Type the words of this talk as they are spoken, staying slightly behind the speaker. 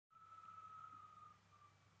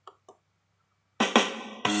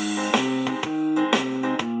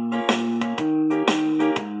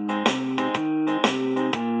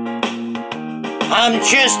I'm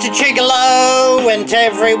just a gigolo, and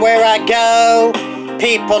everywhere I go,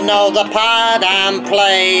 people know the part I'm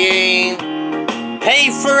playing.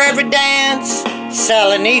 Pay for every dance,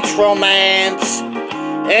 selling each romance.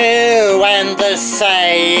 Ooh, and the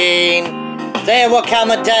saying, there will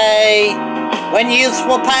come a day when youth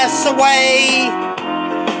will pass away.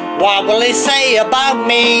 What will they say about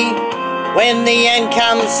me when the end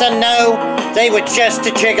comes? I know they were just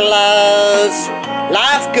a gigolos.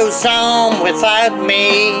 Life goes on without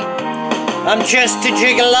me. I'm just a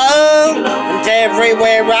gigolo, and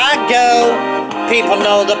everywhere I go, people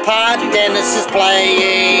know the part Dennis is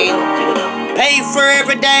playing. Pay for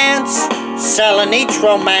every dance, selling each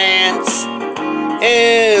romance.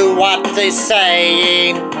 Ooh, what they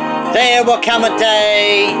saying? There will come a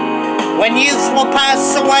day when youth will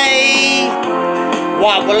pass away.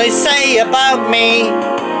 What will they say about me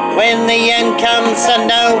when the end comes? I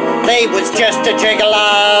know they was just a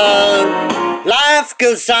gigolo. Life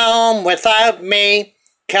goes on without me,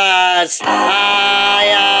 'cause I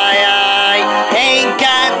ain't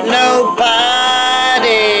got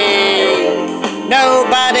nobody.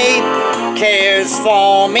 Nobody cares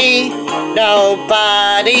for me.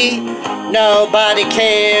 Nobody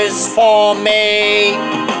cares for me.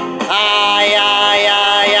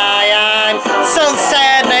 I'm so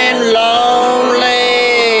sad and lonely.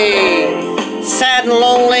 Sad and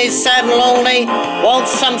lonely, sad and lonely. Won't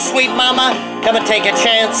some sweet mama come and take a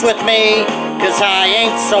chance with me? 'Cause I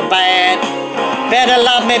ain't so bad. Better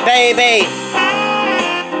love me, baby.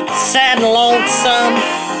 Sad and lonesome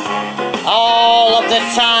all of the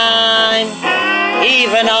time.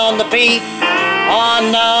 Even on the beat,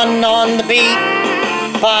 on the beat.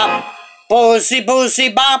 Bop, boozy, boozy,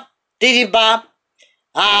 bop, diddy bop.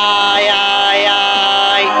 I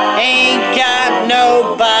ain't got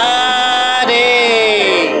nobody.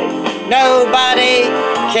 Nobody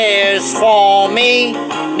cares for me.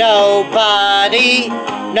 Nobody.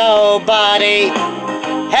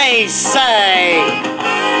 Hey, say.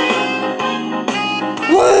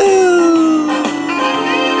 Woo!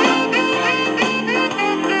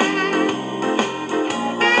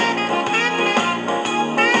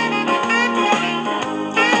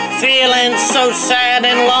 Feeling so sad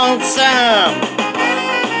and lonesome.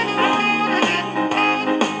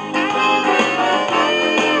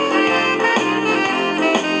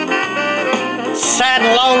 Sad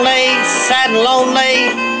and lonely, sad and lonely,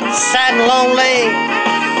 sad and lonely.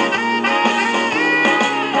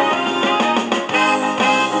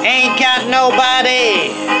 Ain't got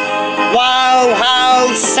nobody. Wow,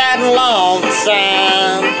 how sad and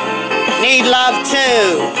lonesome. Need love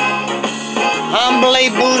too. Humbly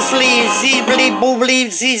boozly, zeebly boobly,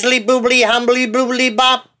 zeezly boobly, humbly boobly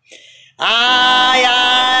bop. I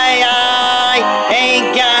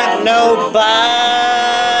ain't got nobody.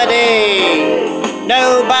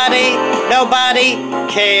 Nobody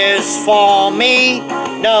cares for me.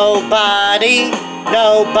 Nobody.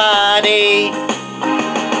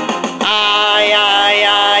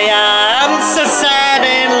 I'm so sad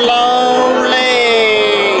and lonely.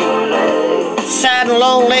 Sad and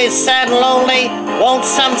lonely, sad and lonely. Won't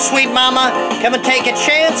some sweet mama come and take a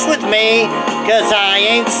chance with me? 'Cause I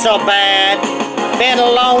ain't so bad. Been a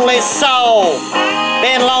lonely soul.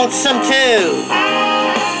 Been lonesome too.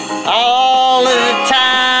 All of the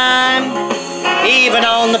time. Even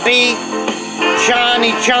on the beat.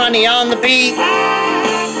 Johnny on the beat.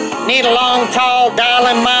 Need a long, tall,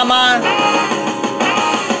 darling mama.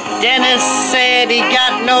 Dennis said he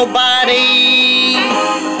got nobody.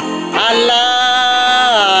 I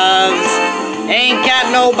loves. Ain't got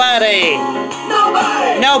nobody.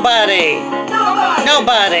 Nobody.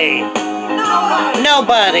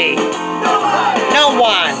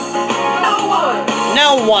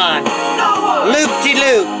 No one.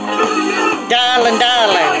 Loop-de-loop. Darling.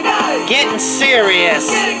 Getting serious.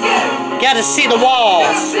 Gotta see the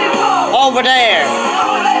walls. Over there.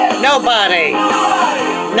 Nobody.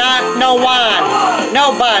 Not no one.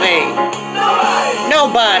 Nobody.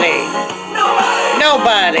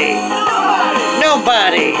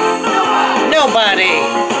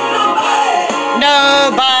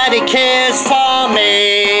 Nobody cares for me.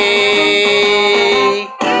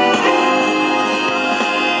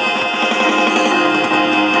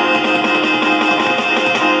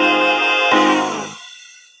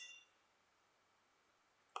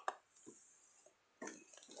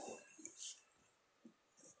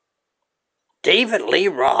 David Lee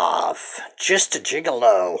Roth, just a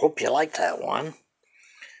gigolo. Hope you like that one.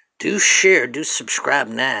 Do share, do subscribe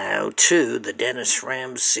now to the Dennis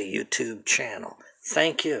Ramsay YouTube channel.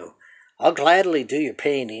 Thank you. I'll gladly do your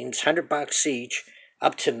paintings, $100 each,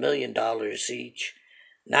 up to $1 million each.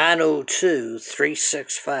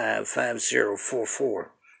 902-365-5044.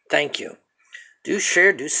 Thank you. Do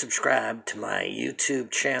share, do subscribe to my YouTube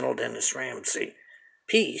channel, Dennis Ramsay.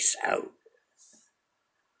 Peace out.